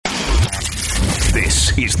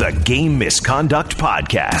This is the Game Misconduct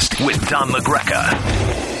Podcast with Don LaGreca.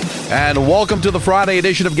 And welcome to the Friday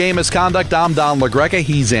edition of Game Misconduct. I'm Don LaGreca.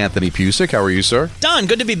 He's Anthony Pusick. How are you, sir? Don,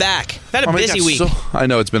 good to be back. Had a busy week. I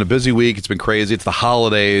know, it's been a busy week. It's been crazy. It's the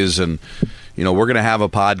holidays, and we're going to have a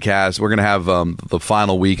podcast. We're going to have the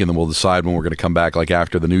final week, and then we'll decide when we're going to come back, like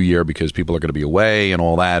after the new year, because people are going to be away and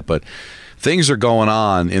all that. But things are going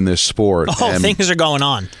on in this sport. Things are going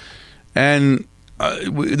on. And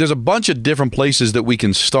there's a bunch of different places that we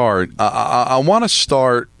can start. I want to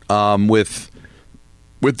start with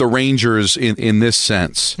the Rangers in this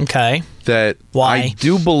sense. Okay. That Why? I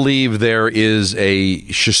do believe there is a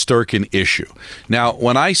Shesterkin issue. Now,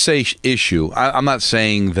 when I say issue, I'm not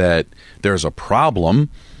saying that there's a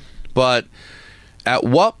problem, but at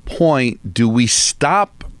what point do we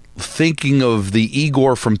stop thinking of the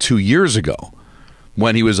Igor from 2 years ago,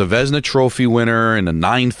 when he was a Vezina Trophy winner and a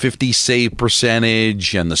 .950 save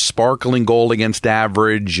percentage and the sparkling goal against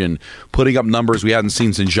average and putting up numbers we hadn't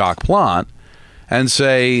seen since Jacques Plante, and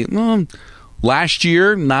say, last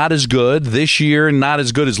year, not as good. This year, not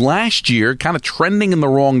as good as last year. Kind of trending in the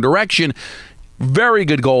wrong direction. Very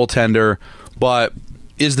good goaltender, but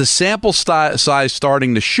is the sample size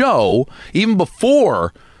starting to show, even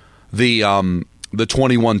before the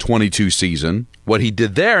 21-22 season, what he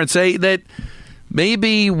did there, and say that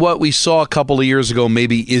maybe what we saw a couple of years ago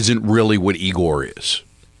maybe isn't really what Igor is?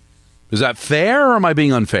 Is that fair, or am I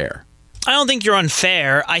being unfair? I don't think you're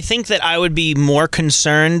unfair. I think that I would be more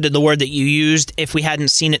concerned, the word that you used, if we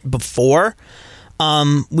hadn't seen it before.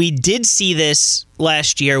 We did see this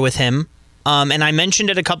last year with him, and I mentioned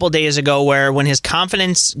it a couple days ago, where when his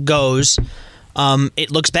confidence goes,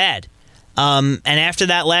 it looks bad. And after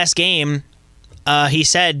that last game, he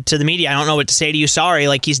said to the media, I don't know what to say to you, sorry.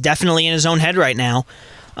 Like, he's definitely in his own head right now.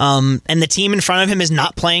 And the team in front of him is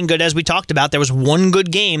not playing good, as we talked about. There was one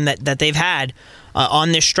good game that they've had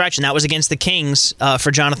on this stretch, and that was against the Kings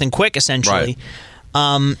for Jonathan Quick, essentially.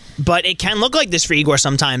 Right. But it can look like this for Igor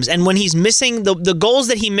sometimes. And when he's missing the goals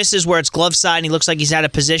that he misses where it's glove side and he looks like he's out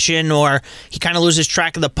of position, or he kind of loses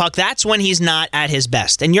track of the puck, that's when he's not at his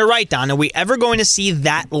best. And you're right, Don. Are we ever going to see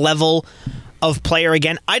that level of player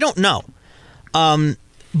again? I don't know.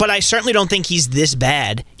 But I certainly don't think he's this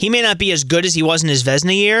bad. He may not be as good as he was in his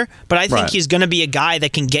Vezina year, but I think he's going to be a guy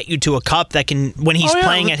that can get you to a cup, that can, when he's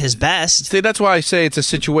playing at his best. See, that's why I say it's a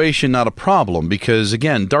situation, not a problem, because,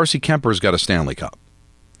 again, Darcy Kemper's got a Stanley Cup.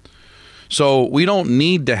 So we don't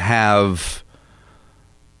need to have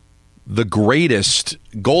the greatest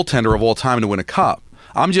goaltender of all time to win a cup.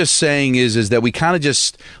 I'm just saying is that we kind of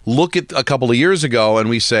just look at a couple of years ago and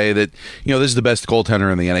we say that, this is the best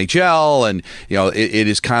goaltender in the NHL, and, it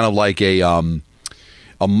is kind of like a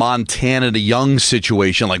Montana to Young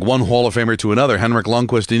situation, like one Hall of Famer to another, Henrik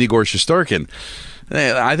Lundqvist and Igor Shesterkin.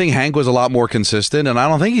 I think Hank was a lot more consistent, and I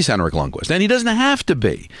don't think he's Henrik Lundqvist, and he doesn't have to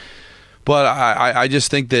be. But I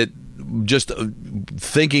just think that, just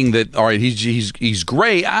thinking that, all right, he's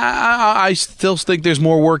great, I still think there's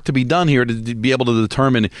more work to be done here to be able to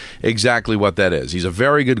determine exactly what that is. He's a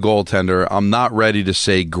very good goaltender. I'm not ready to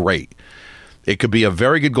say great. It could be a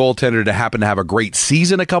very good goaltender to happen to have a great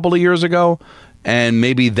season a couple of years ago, and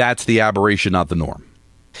maybe that's the aberration, not the norm.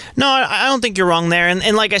 No, I don't think you're wrong there.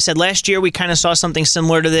 And like I said, last year we kind of saw something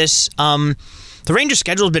similar to this. The Rangers'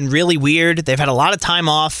 schedule has been really weird. They've had a lot of time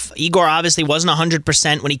off. Igor obviously wasn't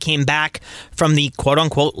 100% when he came back from the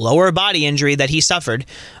quote-unquote lower body injury that he suffered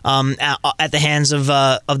at the hands of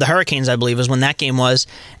the Hurricanes, I believe, is when that game was.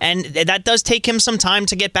 And that does take him some time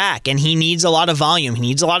to get back, and he needs a lot of volume. He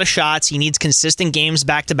needs a lot of shots. He needs consistent games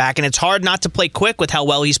back-to-back, and it's hard not to play quick with how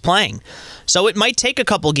well he's playing. So it might take a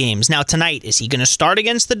couple games. Now, tonight, is he going to start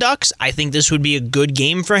against the Ducks? I think this would be a good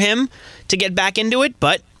game for him to get back into it,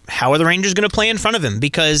 but how are the Rangers going to play in front of him?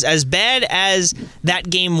 Because as bad as that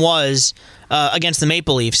game was against the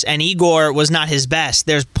Maple Leafs, and Igor was not his best,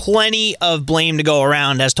 there's plenty of blame to go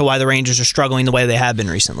around as to why the Rangers are struggling the way they have been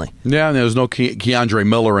recently. Yeah, and there was no Keandre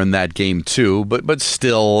Miller in that game too, but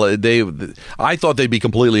still, I thought they'd be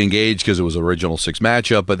completely engaged because it was an original six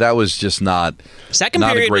matchup, but that was just not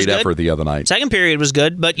a great effort the other night. Second period was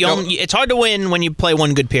good, but it's hard to win when you play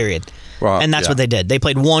one good period. And that's what they did. They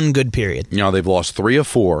played one good period. They've lost 3 of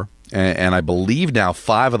 4, and I believe now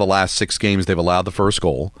 5 of the last 6 games they've allowed the first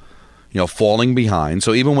goal, falling behind.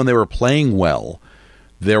 So even when they were playing well,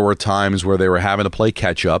 there were times where they were having to play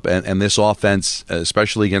catch up, and this offense,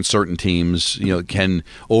 especially against certain teams, can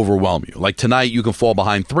overwhelm you. Like tonight, you can fall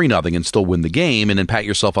behind 3-0 and still win the game, and then pat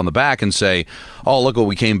yourself on the back and say, "Oh, look what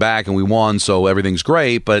we came back and we won, so everything's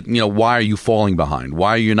great." But why are you falling behind?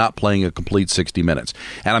 Why are you not playing a complete 60 minutes?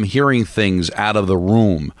 And I'm hearing things out of the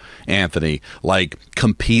room, Anthony, like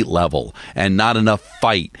compete level and not enough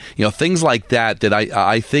fight. Things like that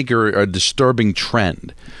I think are a disturbing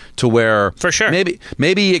trend. To where for sure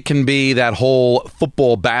maybe it can be that whole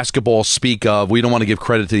football, basketball speak of we don't want to give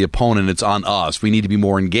credit to the opponent, it's on us. We need to be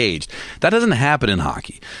more engaged. That doesn't happen in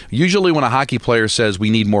hockey. Usually when a hockey player says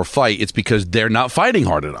we need more fight, it's because they're not fighting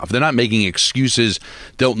hard enough. They're not making excuses,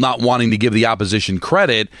 they're not wanting to give the opposition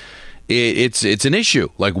credit. It's an issue.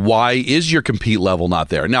 Like, why is your compete level not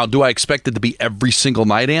there? Now, do I expect it to be every single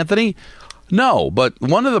night, Anthony? No, but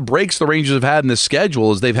one of the breaks the Rangers have had in this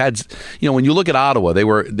schedule is they've had, when you look at Ottawa,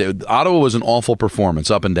 Ottawa was an awful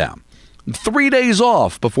performance up and down. 3 days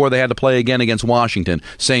off before they had to play again against Washington,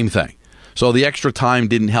 same thing. So the extra time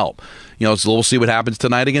didn't help. So we'll see what happens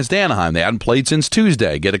tonight against Anaheim. They hadn't played since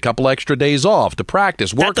Tuesday. Get a couple extra days off to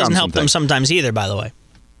practice, work on something. That doesn't help them sometimes either, by the way.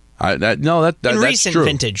 That's recent true.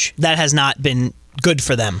 Vintage, that has not been good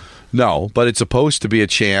for them. No, but it's supposed to be a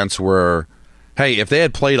chance where, hey, if they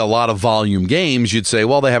had played a lot of volume games, you'd say,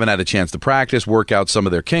 well, they haven't had a chance to practice, work out some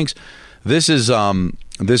of their kinks. This is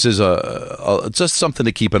just something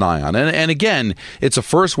to keep an eye on. And again, it's a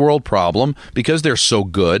first world problem because they're so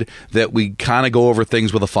good that we kind of go over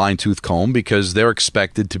things with a fine-tooth comb because they're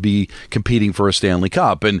expected to be competing for a Stanley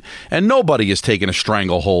Cup. And nobody is taking a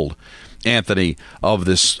stranglehold, Anthony, of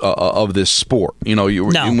this sport. No.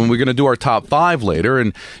 When we're going to do our top 5 later,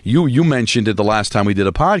 and you mentioned it the last time we did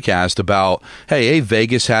a podcast about, hey,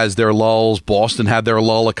 Vegas has their lulls, Boston had their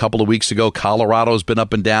lull a couple of weeks ago, Colorado's been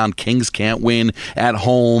up and down, Kings can't win at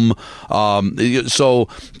home. So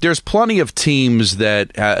there's plenty of teams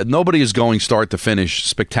that nobody is going start to finish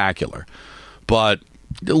spectacular, but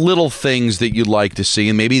little things that you'd like to see,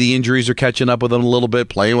 and maybe the injuries are catching up with them a little bit.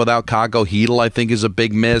 Playing without Kakko Hedl, I think, is a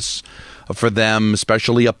big miss for them,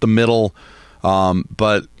 especially up the middle.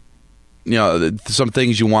 But some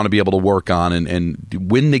things you want to be able to work on and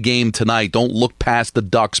win the game tonight. Don't look past the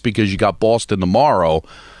Ducks because you got Boston tomorrow.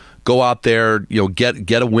 Go out there,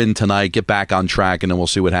 get a win tonight, get back on track, and then we'll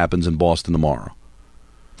see what happens in Boston tomorrow.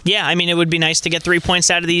 Yeah, I mean, it would be nice to get 3 points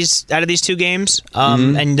out of these 2 games,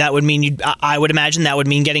 and that would mean I would imagine that would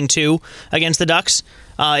mean getting 2 against the Ducks.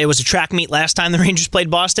 It was a track meet last time the Rangers played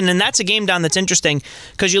Boston, and that's a game, Don, that's interesting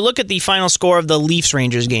because you look at the final score of the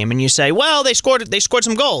Leafs-Rangers game and you say, well, they scored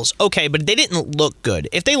some goals. Okay, but they didn't look good.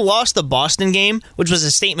 If they lost the Boston game, which was a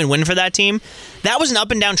statement win for that team, that was an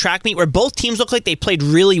up-and-down track meet where both teams looked like they played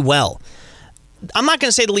really well. I'm not going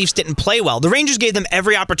to say the Leafs didn't play well. The Rangers gave them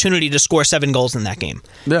every opportunity to score 7 goals in that game.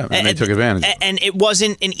 Yeah, and they took advantage. And it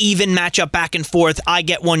wasn't an even matchup back and forth. I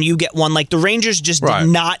get one, you get one. Like, the Rangers just did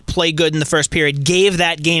not play good in the first period, gave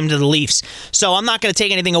that game to the Leafs. So I'm not going to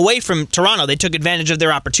take anything away from Toronto. They took advantage of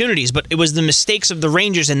their opportunities, but it was the mistakes of the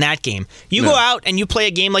Rangers in that game. You go out and you play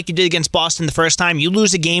a game like you did against Boston the first time. You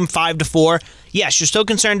lose a game 5-4. Yes, you're still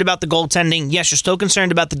concerned about the goaltending. Yes, you're still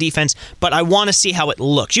concerned about the defense, but I want to see how it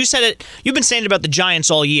looks. You said it. You've been saying it about the Giants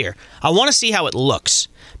all year. I want to see how it looks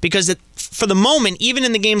because for the moment, even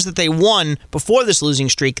in the games that they won before this losing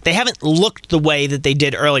streak, they haven't looked the way that they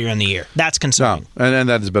did earlier in the year. That's concerning. No, and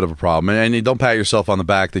that is a bit of a problem. And you don't pat yourself on the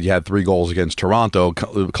back that you had 3 goals against Toronto.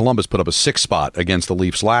 Columbus put up a 6 spot against the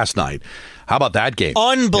Leafs last night. How about that game?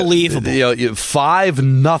 Unbelievable.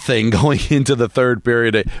 5-0 going into the third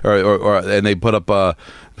period, and they put up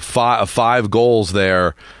 5 goals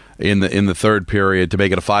there in the third period to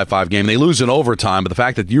make it a 5-5 game. They lose in overtime, but the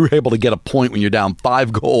fact that you were able to get a point when you're down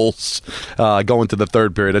 5 goals going to the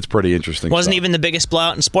third period, that's pretty interesting. Wasn't even the biggest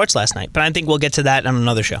blowout in sports last night, but I think we'll get to that on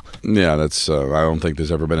another show. Yeah, that's. I don't think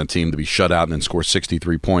there's ever been a team to be shut out and then score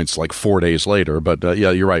 63 points like 4 days later, but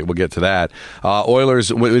yeah, you're right. We'll get to that.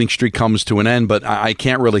 Oilers' winning streak comes to an end, but I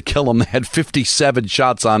can't really kill them. They had 57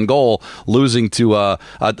 shots on goal, losing to an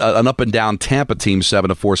up-and-down Tampa team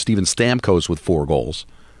 7-4. Steven Stamkos with 4 goals.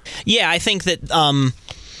 Yeah, I think that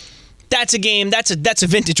that's a game. That's a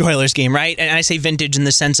vintage Oilers game, right? And I say vintage in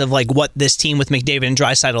the sense of like what this team with McDavid and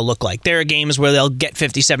Draisaitl look like. There are games where they'll get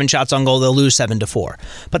 57 shots on goal, they'll lose 7-4,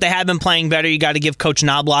 but they have been playing better. You got to give Coach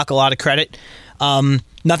Knobloch a lot of credit.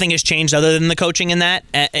 Nothing has changed other than the coaching in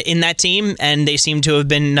that team, and they seem to have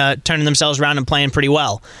been turning themselves around and playing pretty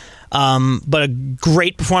well. But a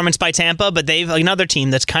great performance by Tampa. But they've another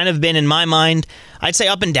team that's kind of been, in my mind, I'd say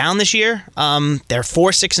up and down this year. They're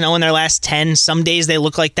 4-6-0 in their last 10. Some days they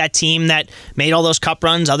look like that team that made all those cup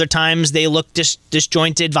runs. Other times they look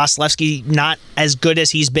disjointed. Vasilevsky not as good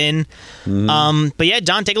as he's been. But yeah,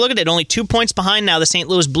 Don, take a look at it. Only 2 points behind now. The St.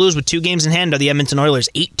 Louis Blues with 2 games in hand are the Edmonton Oilers.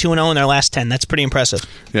 8-2-0 in their last 10. That's pretty impressive.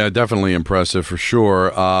 Yeah, definitely impressive for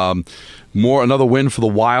sure. Another win for the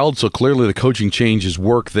Wild, so clearly the coaching changes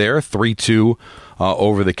work there. 3-2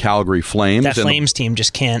 over the Calgary Flames. That Flames team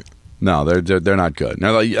just can't. No, they're not good.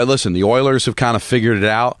 Now, listen, the Oilers have kind of figured it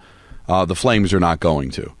out. The Flames are not going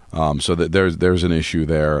to. So there's an issue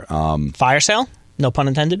there. Fire sale? No pun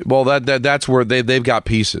intended. Well, that's where they've got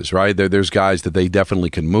pieces, right? There's guys that they definitely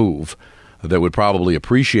can move that would probably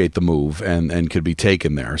appreciate the move and could be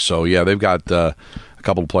taken there. So yeah, they've got a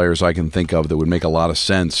couple of players I can think of that would make a lot of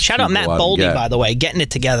sense. Shout out Matt Boldy, by the way, getting it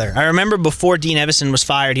together. I remember before Dean Evison was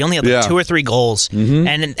fired, he only had 2 or 3 goals.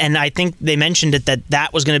 And I think they mentioned it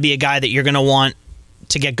that was going to be a guy that you're going to want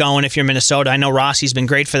to get going if you're Minnesota. I know Rossi's been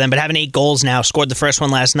great for them, but having 8 goals now, scored the first one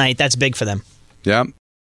last night, that's big for them. Yeah.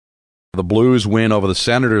 The Blues win over the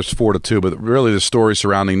Senators 4-2, but really the story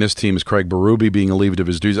surrounding this team is Craig Berube being relieved of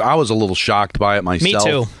his duties. I was a little shocked by it myself.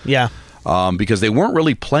 Me too, yeah. Because they weren't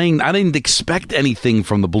really playing. I didn't expect anything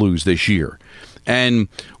from the Blues this year. And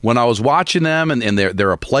when I was watching them, and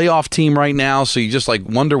they're a playoff team right now, so you just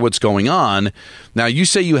wonder what's going on. Now, you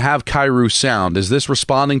say you have Kyrou sound. Is this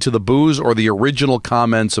responding to the boos or the original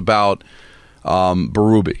comments about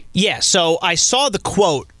Berube? Yeah, so I saw the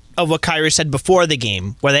quote of what Kyrie said before the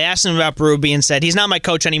game, where they asked him about Berube and said, he's not my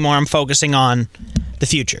coach anymore, I'm focusing on the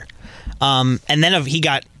future. And then he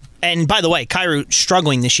got, and by the way, Kyrie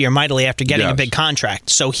struggling this year mightily after getting a big contract,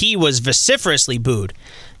 so he was vociferously booed.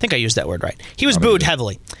 I think I used that word right. He was booed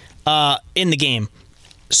heavily in the game.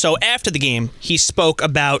 So after the game, he spoke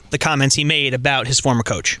about the comments he made about his former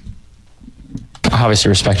coach. I obviously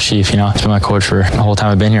respect Chief. He's been my coach for the whole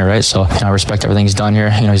time I've been here, right? So I respect everything he's done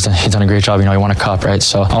here. He's done a great job. He won a cup, right?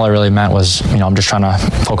 So all I really meant was, I'm just trying to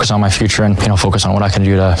focus on my future and focus on what I can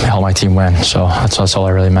do to help my team win. So that's all I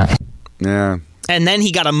really meant. Yeah. And then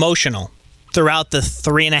he got emotional throughout the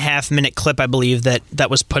 3.5-minute clip, I believe, that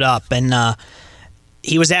was put up, and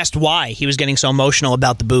he was asked why he was getting so emotional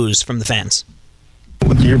about the boos from the fans.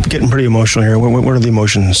 You're getting pretty emotional here. Where are the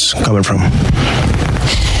emotions coming from?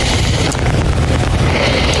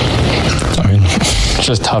 It's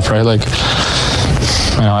just tough, right?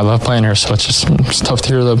 I love playing here, so it's tough to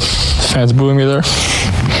hear the fans booing me there.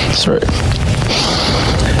 That's right.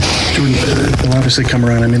 Jordan, they'll obviously come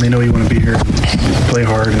around. They know you want to be here, play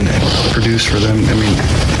hard, and produce for them.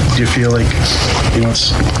 Do you feel like it's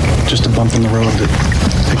just a bump in the road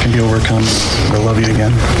that it can be overcome? They'll love you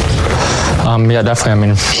again. Yeah, definitely.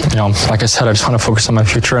 Like I said, I just want to focus on my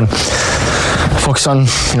future and focus on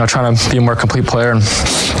trying to be a more complete player and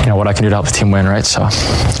what I can do to help the team win, right? So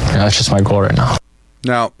that's just my goal right now.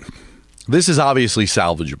 Now, this is obviously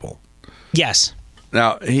salvageable. Yes.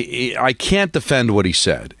 Now, I can't defend what he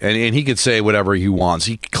said, and he could say whatever he wants.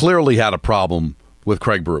 He clearly had a problem with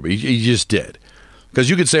Craig Berube. He just did. Because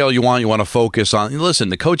you could say all you want to focus on. Listen,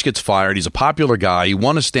 the coach gets fired. He's a popular guy. He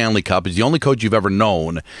won a Stanley Cup. He's the only coach you've ever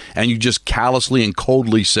known. And you just callously and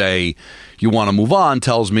coldly say you want to move on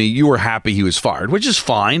tells me you were happy he was fired, which is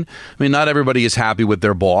fine. Not everybody is happy with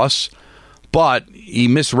their boss. But he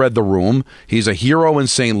misread the room. He's a hero in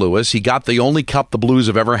St. Louis. He got the only cup the Blues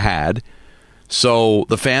have ever had. So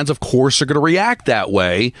the fans, of course, are going to react that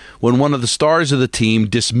way when one of the stars of the team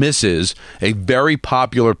dismisses a very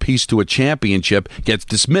popular piece to a championship, gets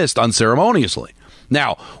dismissed unceremoniously.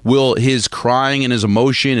 Now, will his crying and his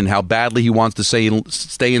emotion and how badly he wants to stay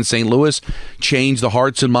in St. Louis change the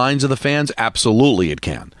hearts and minds of the fans? Absolutely it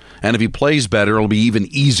can. And if he plays better, it'll be even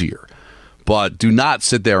easier. But do not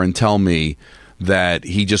sit there and tell me that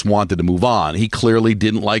he just wanted to move on. He clearly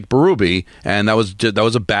didn't like Berube, and that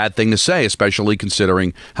was a bad thing to say, especially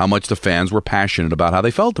considering how much the fans were passionate about how they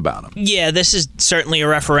felt about him. Yeah, this is certainly a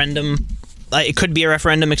referendum. It could be a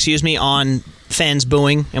referendum, on fans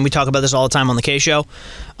booing, and we talk about this all the time on the K Show.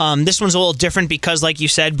 This one's a little different because, like you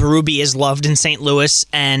said, Berube is loved in St. Louis,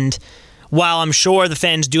 and while I'm sure the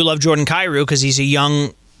fans do love Jordan Kyrou because he's a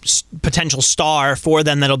young potential star for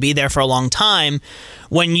them that'll be there for a long time,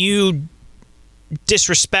 when you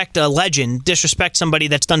disrespect a legend, disrespect somebody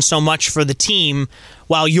that's done so much for the team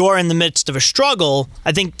while you're in the midst of a struggle.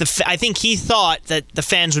 I think he thought that the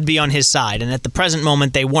fans would be on his side, and at the present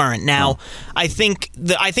moment they weren't. Now, I think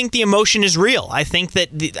the emotion is real. I think that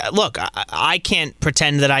look, I can't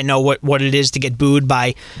pretend that I know what it is to get booed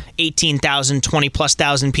by 18,000, 20+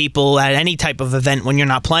 thousand people at any type of event when you're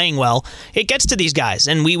not playing well. It gets to these guys,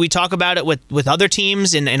 and we talk about it with other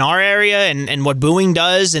teams in our area and what booing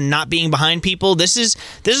does and not being behind people. This is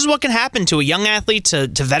what can happen to a young athlete, to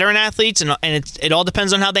veteran athletes, and it all depends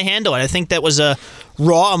on how they handle it. I think that was a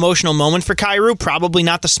raw emotional moment for Kyrou. Probably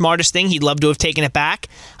not the smartest thing. He'd love to have taken it back.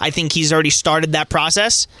 I think he's already started that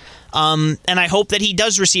process. And I hope that he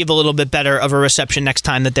does receive a little bit better of a reception next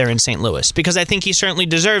time that they're in St. Louis, because I think he certainly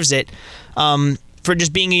deserves it for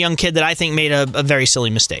just being a young kid that I think made a very silly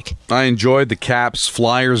mistake. I enjoyed the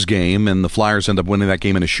Caps-Flyers game, and the Flyers end up winning that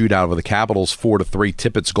game in a shootout over the Capitals 4-3.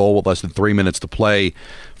 Tippett's goal with less than 3 minutes to play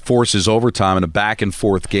forces overtime in a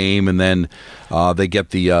back-and-forth game, and then they get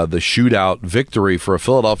the shootout victory for a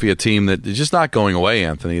Philadelphia team that is just not going away,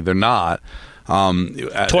 Anthony. They're not.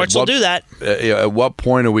 Torts will do that. At what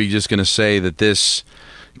point are we just going to say that this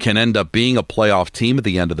can end up being a playoff team at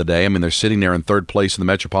the end of the day? I mean, they're sitting there in third place in the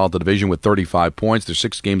Metropolitan Division with 35 points. They're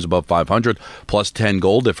 6 games above 500, plus 10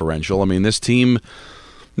 goal differential. I mean, this team,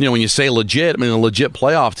 when you say legit, a legit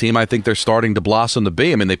playoff team, I think they're starting to blossom to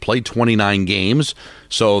be. I mean, they played 29 games,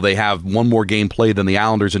 so they have 1 more game played than the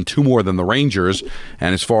Islanders and 2 more than the Rangers.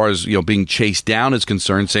 And as far as being chased down is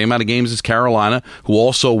concerned, same amount of games as Carolina, who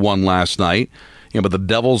also won last night. But the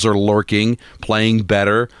Devils are lurking, playing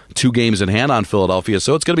better, 2 games in hand on Philadelphia.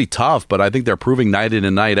 So it's going to be tough, but I think they're proving night in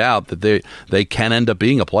and night out that they can end up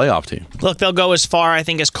being a playoff team. Look, they'll go as far, I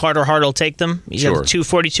think, as Carter Hart will take them. He's got a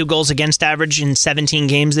 242 goals against average in 17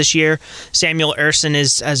 games this year. Samuel Ersson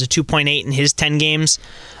has a 2.8 in his 10 games.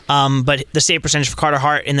 But the save percentage for Carter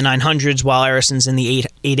Hart in the 900s, while Ersson's in the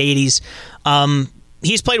 880s.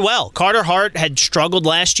 He's played well. Carter Hart had struggled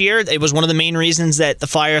last year. It was one of the main reasons that the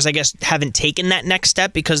Flyers, I guess, haven't taken that next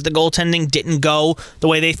step, because the goaltending didn't go the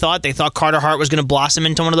way they thought. They thought Carter Hart was going to blossom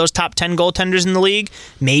into one of those top 10 goaltenders in the league.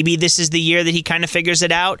 Maybe this is the year that he kind of figures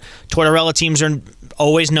it out. Tortorella teams are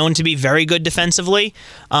always known to be very good defensively.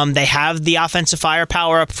 They have the offensive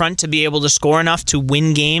firepower up front to be able to score enough to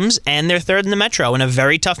win games, and they're third in the Metro, in a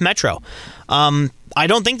very tough Metro. I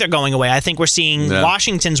don't think they're going away. I think we're seeing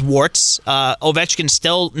Washington's warts. Ovechkin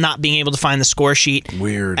still not being able to find the score sheet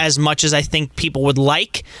as much as I think people would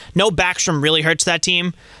like. No Backstrom really hurts that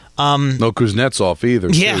team. No Kuznetsov either.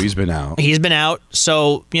 Yeah, too. He's been out. He's been out.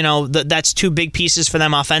 So, that's 2 big pieces for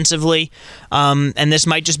them offensively. And this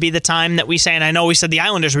might just be the time that we say, and I know we said the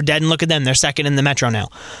Islanders were dead, and look at them. They're second in the Metro now.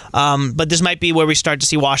 But this might be where we start to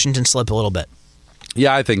see Washington slip a little bit.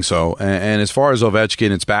 Yeah, I think so. And as far as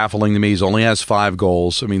Ovechkin, it's baffling to me. He only has 5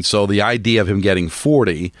 goals. So the idea of him getting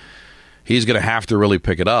 40, he's going to have to really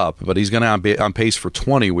pick it up. But he's going to be on pace for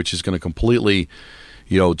 20, which is going to completely,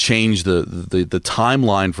 change the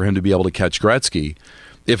timeline for him to be able to catch Gretzky,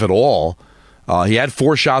 if at all. He had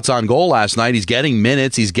 4 shots on goal last night. He's getting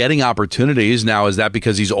minutes. He's getting opportunities. Now, is that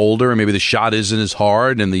because he's older and maybe the shot isn't as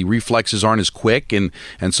hard and the reflexes aren't as quick, and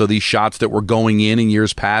so these shots that were going in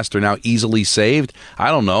years past are now easily saved?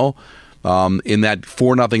 I don't know. In that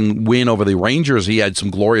 4-0 win over the Rangers, he had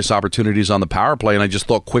some glorious opportunities on the power play, and I just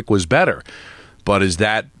thought Quick was better. But is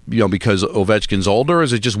that because Ovechkin's older, or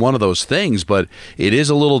is it just one of those things? But it is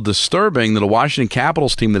a little disturbing that a Washington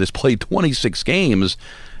Capitals team that has played 26 games,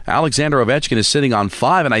 Alexander Ovechkin is sitting on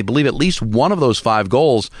 5, and I believe at least one of those 5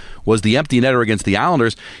 goals was the empty netter against the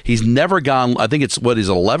Islanders. He's never gone, I think it's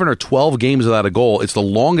 11 or 12 games without a goal. It's the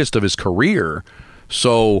longest of his career.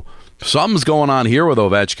 So something's going on here with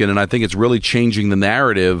Ovechkin, and I think it's really changing the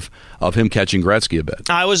narrative of him catching Gretzky a bit.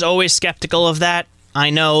 I was always skeptical of that. I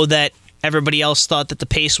know that everybody else thought that the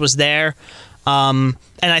pace was there. And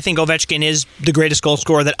I think Ovechkin is the greatest goal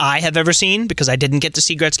scorer that I have ever seen, because I didn't get to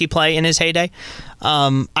see Gretzky play in his heyday.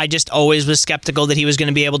 I just always was skeptical that he was going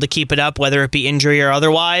to be able to keep it up, whether it be injury or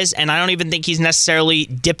otherwise. And I don't even think he's necessarily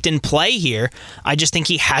dipped in play here. I just think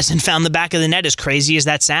he hasn't found the back of the net, as crazy as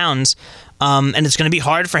that sounds. And it's going to be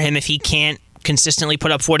hard for him if he can't consistently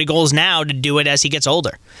put up 40 goals now to do it as he gets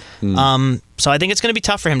older. So I think it's going to be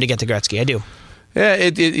tough for him to get to Gretzky. I do. Yeah,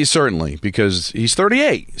 it certainly, because he's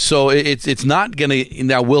 38. So it's not going to...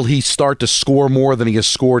 Now, will he start to score more than he has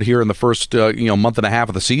scored here in the first month and a half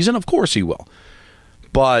of the season? Of course he will.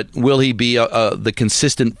 But will he be the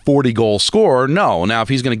consistent 40-goal scorer? No. Now, if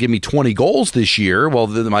he's going to give me 20 goals this year, well,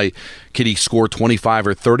 then could he score 25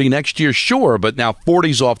 or 30 next year? Sure, but now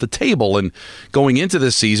 40's off the table, and going into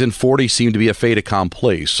this season, 40 seemed to be a fait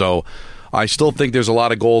accompli. So I still think there's a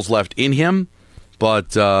lot of goals left in him.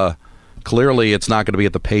 but clearly it's not going to be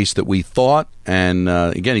at the pace that we thought. And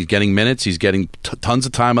again, he's getting minutes. He's getting tons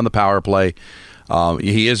of time on the power play.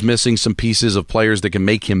 He is missing some pieces of players that can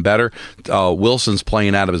make him better. Wilson's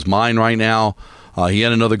playing out of his mind right now. He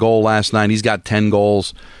had another goal last night. He's got 10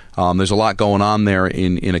 goals. There's a lot going on there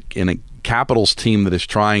in a Capitals team that is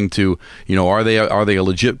trying to, are they a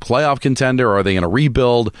legit playoff contender? Or are they in a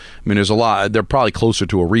rebuild? I mean, there's a lot. They're probably closer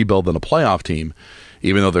to a rebuild than a playoff team,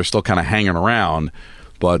 even though they're still kind of hanging around.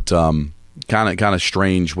 But kind of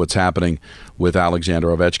strange what's happening with Alexander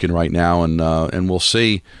Ovechkin right now, and we'll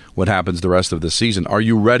see what happens the rest of the season. Are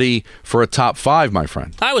you ready for a top 5, my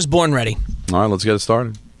friend? I was born ready. All right, let's get it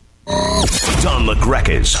started. Don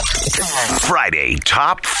LaGreca's Friday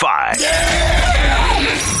Top 5.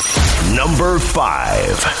 Number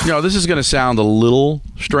 5. This is going to sound a little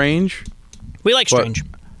strange. We like strange.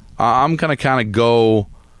 I'm going to kind of go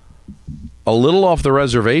a little off the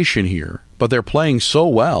reservation here, but they're playing so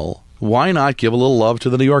well. Why not give a little love to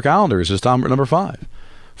the New York Islanders as number 5?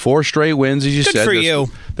 4 straight wins, as you said. Good for you.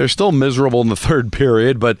 They're still miserable in the third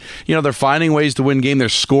period, but they're finding ways to win game. They're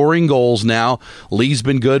scoring goals now. Lee's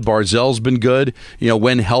been good. Barzell's been good.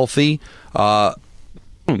 When healthy. You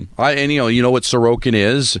know what Sorokin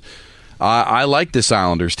is. I like this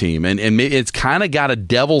Islanders team, and it's kind of got a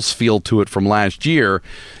Devils feel to it from last year,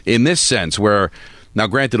 in this sense where. Now,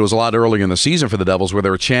 granted, it was a lot earlier in the season for the Devils where they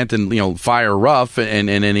were chanting, fire Ruff, and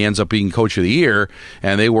then he ends up being coach of the year,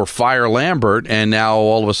 and they were fire Lambert, and now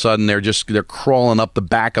all of a sudden they're crawling up the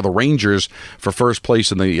back of the Rangers for first place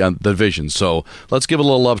in the division. So let's give a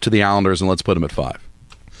little love to the Islanders and let's put them at 5.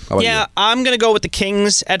 Yeah, I'm going to go with the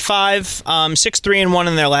Kings at 5. 6-3-1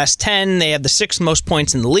 in their last 10. They have the 6th most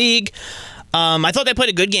points in the league. I thought they played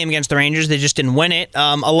a good game against the Rangers. They just didn't win it.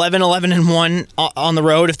 11-11-1 on the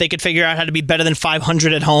road. If they could figure out how to be better than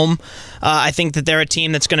 500 at home, I think that they're a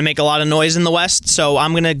team that's going to make a lot of noise in the West. So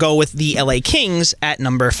I'm going to go with the LA Kings at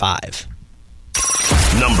number 5.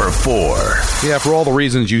 Number 4. Yeah, for all the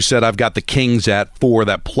reasons you said, I've got the Kings at 4.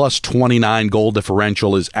 That plus 29 goal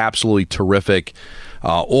differential is absolutely terrific.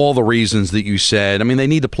 All the reasons that you said. I mean, they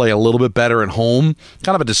need to play a little bit better at home.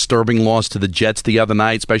 Kind of a disturbing loss to the Jets the other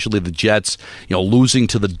night, especially the Jets, losing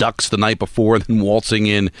to the Ducks the night before, then waltzing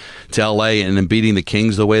in to L.A. and then beating the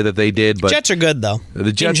Kings the way that they did. But Jets are good, though.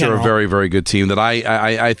 The Jets are a very, very good team that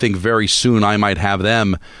I think very soon I might have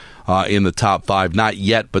them in the top 5. Not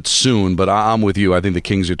yet, but soon. But I'm with you. I think the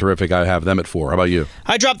Kings are terrific. I have them at 4. How about you?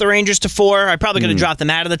 I dropped the Rangers to 4. I probably could have dropped them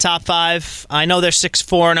out of the top 5. I know they're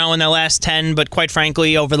 6-4 now in their last 10, but quite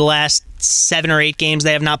frankly, over the last 7 or 8 games,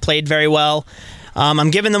 they have not played very well.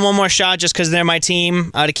 I'm giving them one more shot just because they're my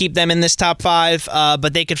team to keep them in this top 5,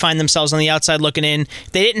 but they could find themselves on the outside looking in.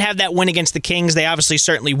 If they didn't have that win against the Kings, they obviously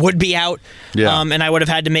certainly would be out, and I would have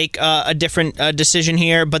had to make a different decision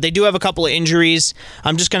here, but they do have a couple of injuries.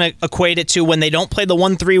 I'm just going to equate it to when they don't play the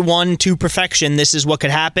 1-3-1 to perfection, this is what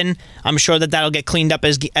could happen. I'm sure that'll get cleaned up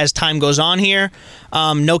as time goes on here.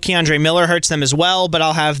 No Keandre Miller hurts them as well, but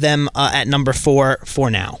I'll have them at number 4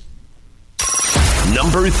 for now.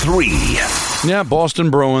 Number 3. Yeah,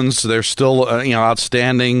 Boston Bruins, they're still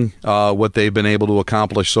outstanding what they've been able to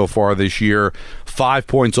accomplish so far this year. 5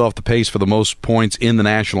 points off the pace for the most points in the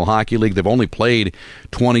National Hockey League. They've only played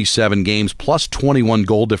 27 games, plus 21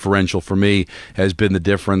 goal differential for me has been the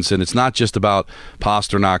difference. And it's not just about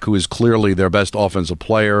Pasternak, who is clearly their best offensive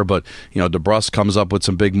player, but DeBrusque comes up with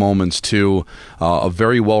some big moments too. A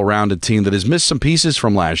very well-rounded team that has missed some pieces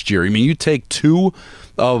from last year. I mean, you take two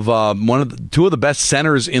of the best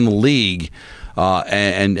centers in the league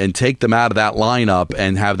and take them out of that lineup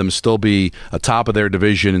and have them still be atop of their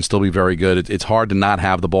division and still be very good. It's hard to not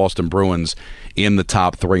have the Boston Bruins in the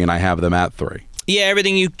top 3, and I have them at 3. Yeah,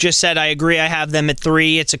 everything you just said, I agree. I have them at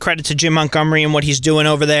 3. It's a credit to Jim Montgomery and what he's doing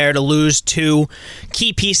over there to lose 2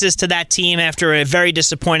 key pieces to that team after a very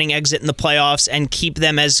disappointing exit in the playoffs and keep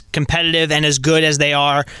them as competitive and as good as they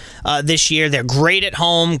are this year. They're great at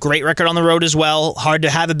home, great record on the road as well. Hard to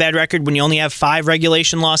have a bad record when you only have 5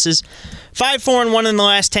 regulation losses. 5-4-1 in the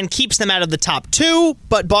last 10 keeps them out of the top 2,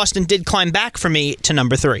 but Boston did climb back for me to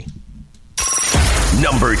number 3.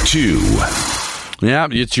 Number 2. Yeah,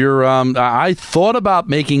 it's your. I thought about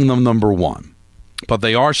making them number 1, but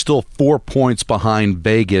they are still 4 points behind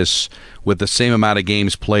Vegas with the same amount of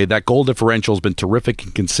games played. That goal differential has been terrific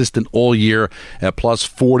and consistent all year at plus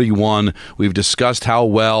 41. We've discussed how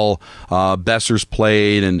well Besser's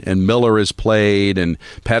played and Miller has played and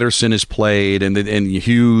Pettersson has played and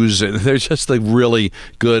Hughes. And they're just a really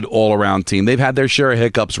good all-around team. They've had their share of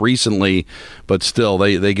hiccups recently, but still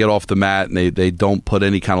they get off the mat and they don't put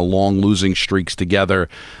any kind of long losing streaks together.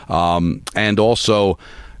 And also,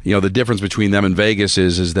 the difference between them and Vegas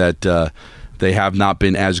is that They have not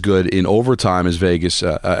been as good in overtime as Vegas,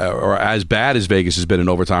 or as bad as Vegas has been in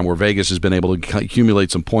overtime, where Vegas has been able to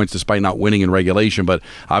accumulate some points despite not winning in regulation. But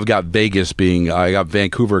I got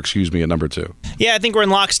Vancouver, at number 2. Yeah, I think we're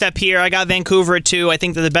in lockstep here. I got Vancouver at 2. I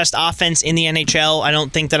think they're the best offense in the NHL. I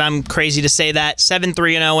don't think that I'm crazy to say that.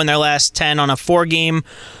 7-3-0 in their last 10 on a 4-game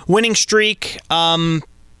winning streak.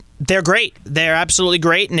 They're great. They're absolutely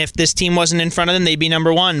great. And if this team wasn't in front of them, they'd be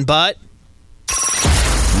number 1. But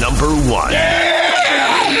number 1.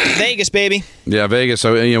 Vegas, baby. Yeah, Vegas.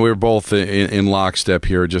 So we were both in lockstep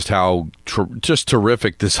here. Just how just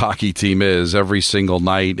terrific this hockey team is. Every single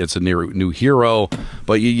night, it's a new hero.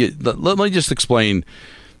 But let me just explain.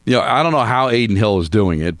 I don't know how Aiden Hill is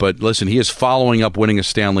doing it, but listen, he is following up winning a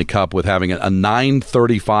Stanley Cup with having a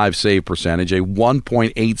 .935 save percentage, a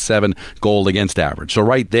 1.87 goal against average. So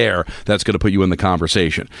right there, that's going to put you in the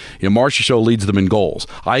conversation. Marchessault leads them in goals.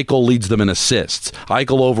 Eichel leads them in assists.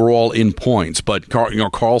 Eichel overall in points, but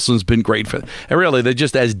Carlson's been great for. And really, they're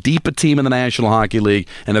just as deep a team in the National Hockey League,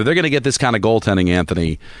 and if they're going to get this kind of goaltending,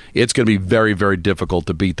 Anthony, it's going to be very, very difficult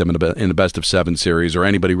to beat them in a best-of-7 series or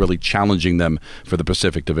anybody really challenging them for the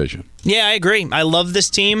Pacific Division. Yeah, I agree. I love this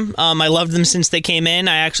team. I loved them since they came in.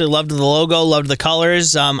 I actually loved the logo, loved the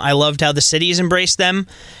colors. I loved how the cities embraced them.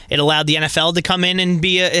 It allowed the NFL to come in and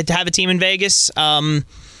to have a team in Vegas.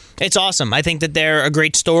 It's awesome. I think that they're a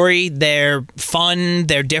great story. They're fun.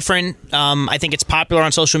 They're different. I think it's popular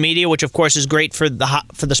on social media, which of course is great for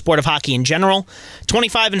the sport of hockey in general.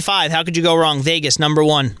 25-5. How could you go wrong? Vegas, number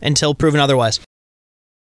 1, until proven otherwise.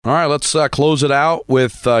 All right, let's close it out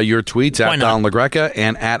with your tweets at Don LaGreca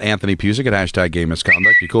and at Anthony Pusick at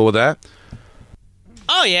 #GameMisconduct. You cool with that?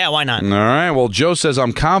 Oh, yeah, why not? All right, well, Joe says,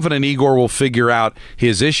 I'm confident Igor will figure out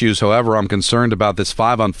his issues. However, I'm concerned about this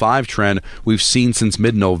 5-on-5 trend we've seen since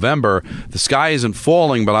mid-November. The sky isn't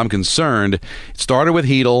falling, but I'm concerned. It started with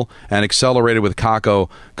Hedl and accelerated with Kakko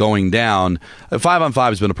going down. 5-on-5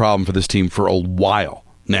 has been a problem for this team for a while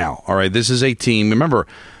now. All right, this is a team, remember,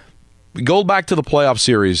 go back to the playoff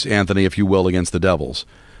series, Anthony, if you will, against the Devils.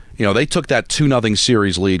 They took that 2-0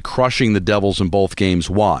 series lead, crushing the Devils in both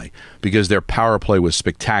games. Why? Because their power play was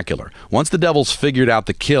spectacular. Once the Devils figured out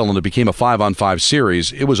the kill and it became a 5-on-5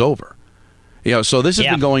 series, it was over. So this has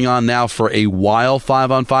been going on now for a while,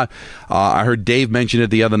 5-on-5. I heard Dave mention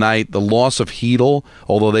it the other night. The loss of Hedl,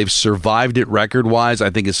 although they've survived it record-wise,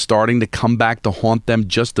 I think is starting to come back to haunt them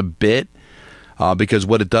just a bit. Because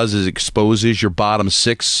what it does is exposes your bottom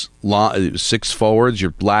six forwards,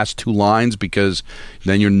 your last 2 lines, because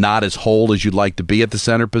then you're not as whole as you'd like to be at the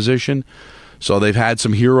center position. So they've had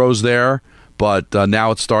some heroes there, but now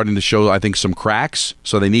it's starting to show, I think, some cracks.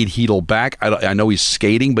 So they need Hedl back. I know he's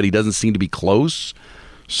skating, but he doesn't seem to be close.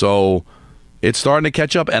 So it's starting to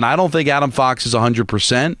catch up, and I don't think Adam Fox is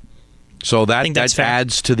 100%. So that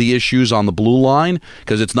adds to the issues on the blue line,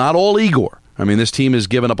 because it's not all Igor. I mean, this team has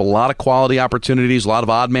given up a lot of quality opportunities, a lot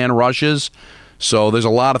of odd man rushes. So there's a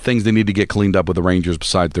lot of things they need to get cleaned up with the Rangers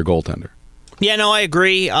besides their goaltender. Yeah, no, I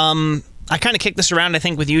agree. I kind of kicked this around, I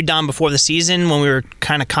think, with you, Don, before the season when we were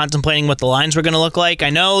kind of contemplating what the lines were going to look like.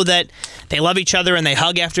 I know that they love each other and they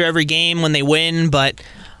hug after every game when they win, but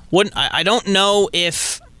I don't know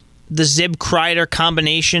if the Zib-Kreider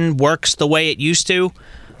combination works the way it used to.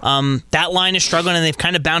 That line is struggling, and they've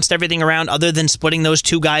kind of bounced everything around other than splitting those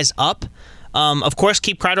 2 guys up. Of course,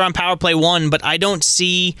 keep Kreider on power play 1, but I don't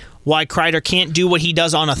see why Kreider can't do what he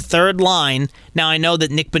does on a third line. Now, I know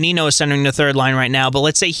that Nick Bonino is centering the third line right now, but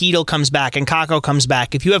let's say Hedl comes back and Kakko comes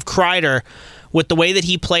back. If you have Kreider with the way that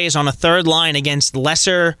he plays on a third line against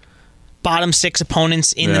lesser bottom 6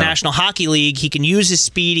 opponents in the National Hockey League, he can use his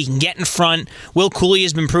speed, he can get in front. Will Cooley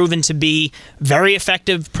has been proven to be very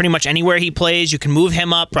effective pretty much anywhere he plays. You can move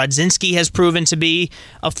him up. Brodzinski has proven to be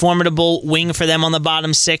a formidable wing for them on the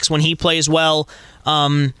bottom 6 when he plays well.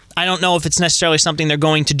 I don't know if it's necessarily something they're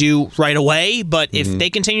going to do right away, but if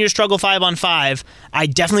they continue to struggle 5-on-5, I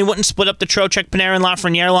definitely wouldn't split up the Trocheck, Panarin,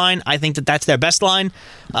 Lafreniere line. I think that that's their best line.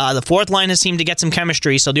 The fourth line has seemed to get some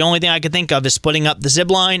chemistry, so the only thing I could think of is splitting up the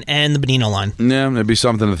Zib line and the Bonino line. Yeah, that'd be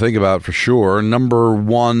something to think about for sure. Number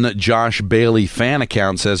 1 Josh Bailey fan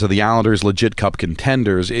account says, are the Islanders legit Cup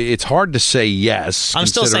contenders? It's hard to say yes. I'm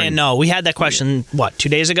still saying no. We had that question, 2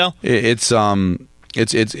 days ago?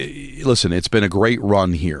 Listen, it's been a great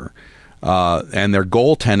run here. And their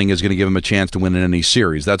goaltending is going to give them a chance to win in any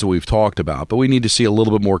series. That's what we've talked about. But we need to see a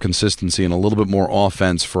little bit more consistency and a little bit more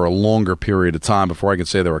offense for a longer period of time before I can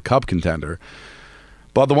say they're a Cup contender.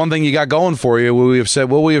 But the one thing you got going for you, what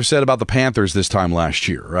we have said about the Panthers this time last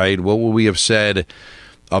year, right? What would we have said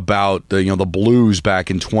about the Blues back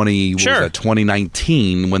in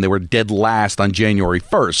 2019 when they were dead last on January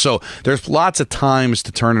 1st. So there's lots of times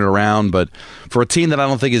to turn it around, but for a team that I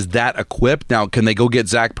don't think is that equipped, now can they go get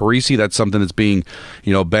Zach Parise? That's something that's being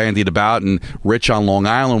bandied about, and Rich on Long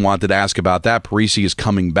Island wanted to ask about that. Parise is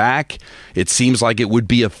coming back. It seems like it would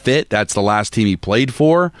be a fit. That's the last team he played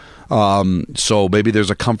for. So maybe there's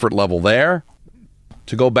a comfort level there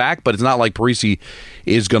to go back, but it's not like Parise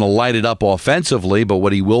is going to light it up offensively, but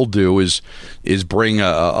what he will do is bring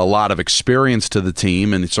a lot of experience to the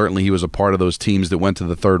team, and certainly he was a part of those teams that went to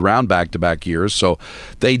the third round back-to-back years, so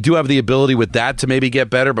they do have the ability with that to maybe get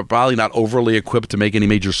better, but probably not overly equipped to make any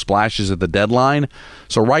major splashes at the deadline.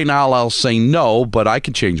 So right now I'll say no, but I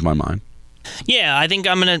can change my mind. Yeah, I think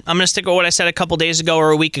I'm gonna stick with what I said a couple days ago or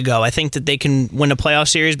a week ago. I think that they can win a playoff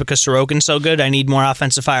series because Sorokin's so good. I need more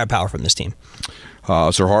offensive firepower from this team.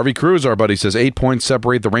 Sir Harvey Cruz, our buddy, says 8 points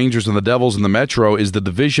separate the Rangers and the Devils in the Metro. Is the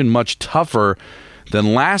division much tougher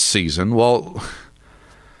than last season? Well,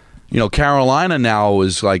 Carolina now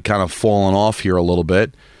is like kind of falling off here a little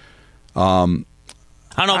bit. I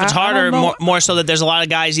don't know if it's harder, more so that there's a lot of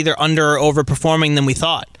guys either under or overperforming than we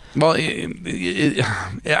thought. Well,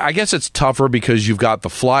 I guess it's tougher because you've got the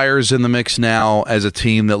Flyers in the mix now as a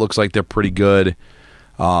team that looks like they're pretty good.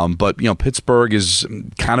 But Pittsburgh is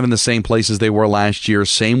kind of in the same place as they were last year.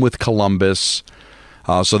 Same with Columbus.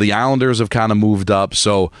 So the Islanders have kind of moved up.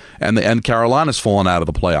 So and Carolina's fallen out of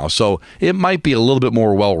the playoffs. So it might be a little bit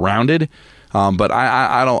more well-rounded. But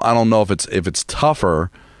I don't know if it's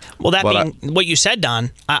tougher. Well, that being what you said,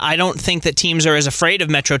 Don, I don't think that teams are as afraid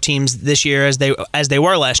of Metro teams this year as they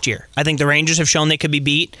were last year. I think the Rangers have shown they could be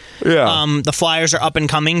beat. Yeah. The Flyers are up and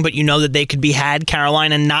coming, but you know that they could be had.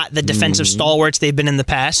 Carolina, not the defensive stalwarts they've been in the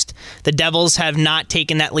past. The Devils have not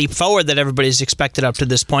taken that leap forward that everybody's expected up to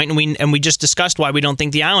this point, and we just discussed why we don't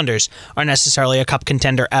think the Islanders are necessarily a cup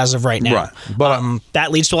contender as of right now. Right. But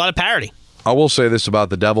that leads to a lot of parity. I will say this about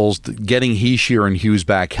the Devils. Getting Heishier and Hughes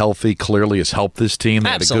back healthy clearly has helped this team. They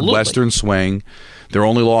Absolutely. had a good Western swing. Their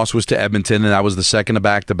only loss was to Edmonton, and that was the second of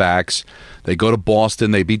back-to-backs. They go to Boston.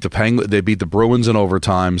 They beat the Bruins in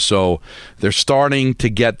overtime. So they're starting to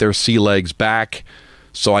get their sea legs back.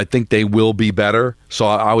 So I think they will be better. So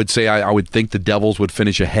I would say I would think the Devils would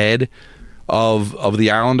finish ahead of the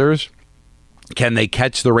Islanders. Can they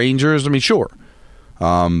catch the Rangers? I mean, sure.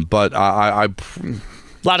 But I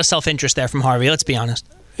A lot of self-interest there from Harvey, let's be honest.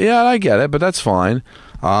 Yeah, I get it, but that's fine.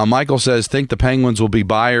 Michael says, think the Penguins will be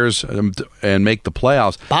buyers and make the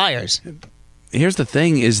playoffs. Buyers? Here's the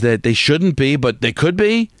thing, is that they shouldn't be, but they could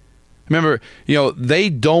be. Remember, they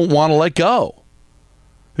don't want to let go.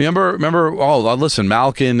 Remember, listen,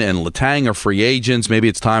 Malkin and Letang are free agents. Maybe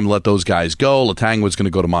it's time to let those guys go. Letang was going to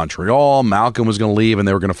go to Montreal. Malkin was going to leave, and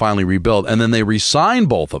they were going to finally rebuild. And then they re-signed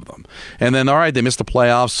both of them. And then, all right, they missed the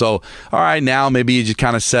playoffs. So, all right, now maybe you just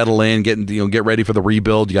kind of settle in, get ready for the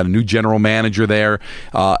rebuild. You got a new general manager there.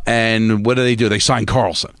 And what do? They sign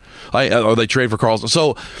Carlson. Or they trade for Carlson.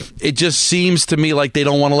 So it just seems to me like they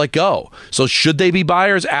don't want to let go. So should they be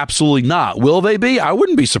buyers? Absolutely not. Will they be? I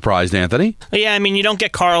wouldn't be surprised, Anthony. Yeah, I mean, you don't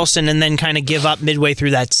get Carlson and then kind of give up midway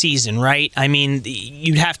through that season, right? I mean,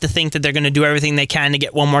 you'd have to think that they're going to do everything they can to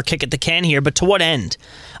get one more kick at the can here, but to what end?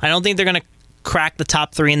 I don't think they're going to crack the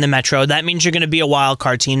top three in the Metro. That means you're going to be a wild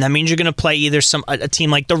card team. That means you're going to play either a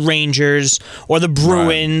team like the Rangers or the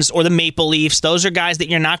Bruins or the Maple Leafs. Those are guys that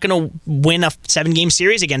you're not going to win a 7-game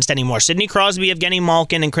series against anymore. Sidney Crosby, Evgeny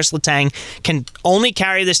Malkin, and Chris Letang can only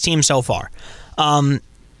carry this team so far.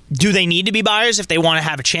 Do they need to be buyers if they want to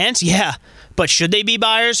have a chance? Yeah. But should they be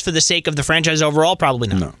buyers for the sake of the franchise overall? Probably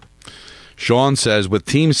not. No. Sean says, with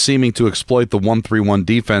teams seeming to exploit the 1-3-1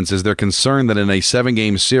 defense, is there concern that in a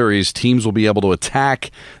 7-game series, teams will be able to attack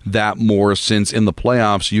that more, since in the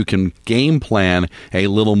playoffs you can game plan a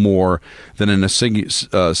little more than in a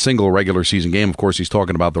single regular season game? Of course, he's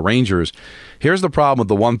talking about the Rangers. Here's the problem with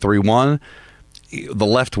the 1-3-1, the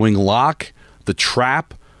left wing lock, the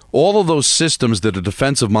trap, all of those systems that are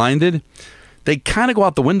defensive-minded, they kind of go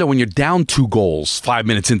out the window when you're down 2 goals 5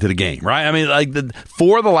 minutes into the game, right? I mean,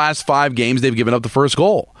 4 of the last 5 games, they've given up the first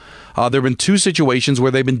goal. There have been 2 situations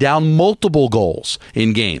where they've been down multiple goals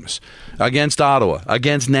in games, against Ottawa,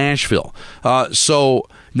 against Nashville. So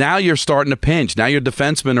now you're starting to pinch. Now your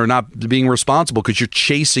defensemen are not being responsible because you're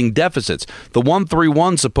chasing deficits. The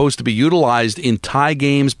 1-3-1 is supposed to be utilized in tie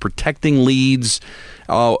games, protecting leads,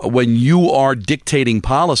 when you are dictating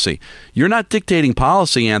policy. You're not dictating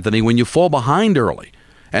policy, Anthony, when you fall behind early.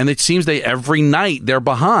 And it seems every night they're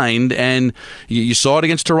behind, and you saw it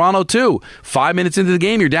against Toronto too. 5 minutes into the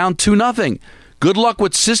game, you're down 2-0. Good luck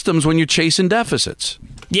with systems when you're chasing deficits.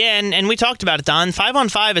 Yeah, and we talked about it, Don.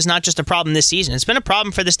 5-on-5 is not just a problem this season. It's been a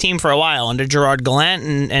problem for this team for a while under Gerard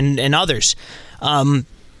Gallant and others.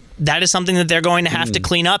 That is something that they're going to have to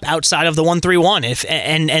clean up outside of the 1-3-1.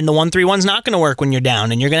 And the 1-3-1's not going to work when you're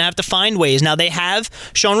down, and you're going to have to find ways. Now, they have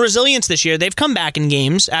shown resilience this year. They've come back in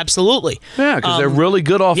games, absolutely. Yeah, because they're really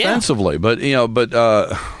good offensively. Yeah. But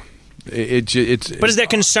is there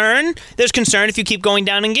concern? There's concern if you keep going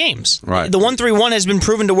down in games. Right. The 1-3-1 has been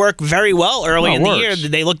proven to work very well early in the year.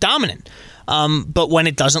 They look dominant. But when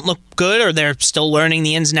it doesn't look good, or they're still learning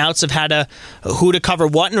the ins and outs of who to cover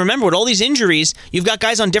what, and remember, with all these injuries, you've got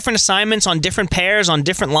guys on different assignments, on different pairs, on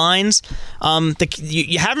different lines.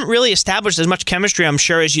 You haven't really established as much chemistry, I'm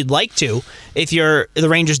sure, as you'd like to if you're the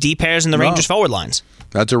Rangers D pairs and the Rangers forward lines.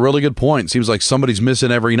 That's a really good point. Seems like somebody's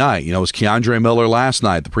missing every night. It was Keandre Miller last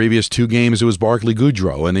night. The previous 2 games, it was Barclay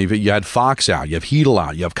Goodrow. And you had Fox out, you have Hedl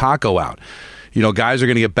out, you have Kakko out. Guys are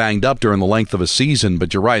going to get banged up during the length of a season,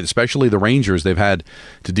 but you're right, especially the Rangers. They've had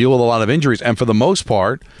to deal with a lot of injuries, and for the most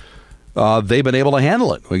part, they've been able to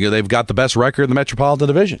handle it. They've got the best record in the Metropolitan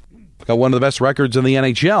Division. Got one of the best records in the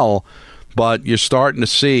NHL, but you're starting to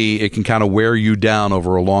see it can kind of wear you down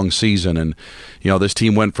over a long season. And, this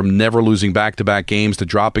team went from never losing back-to-back games to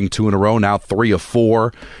dropping 2 in a row, now 3 of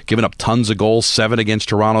 4, giving up tons of goals, 7 against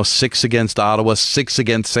Toronto, 6 against Ottawa, 6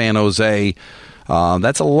 against San Jose.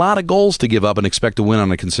 That's a lot of goals to give up and expect to win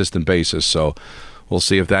on a consistent basis. So we'll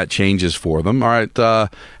see if that changes for them. All right,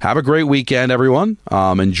 have a great weekend, everyone.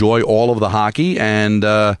 Enjoy all of the hockey, and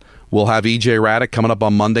we'll have EJ Raddick coming up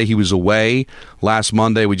on Monday. He was away last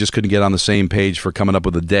Monday. We just couldn't get on the same page for coming up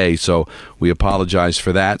with a day, so we apologize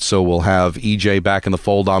for that. So we'll have EJ back in the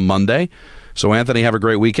fold on Monday. So, Anthony, have a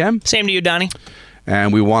great weekend. Same to you, Donnie.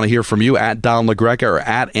 And we want to hear from you at Don LaGreca or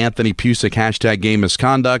at Anthony Pusick, #Game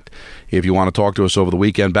Misconduct. If you want to talk to us over the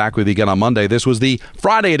weekend, back with you again on Monday. This was the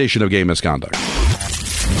Friday edition of Game Misconduct.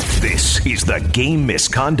 This is the Game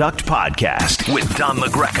Misconduct Podcast with Don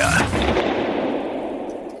LaGreca.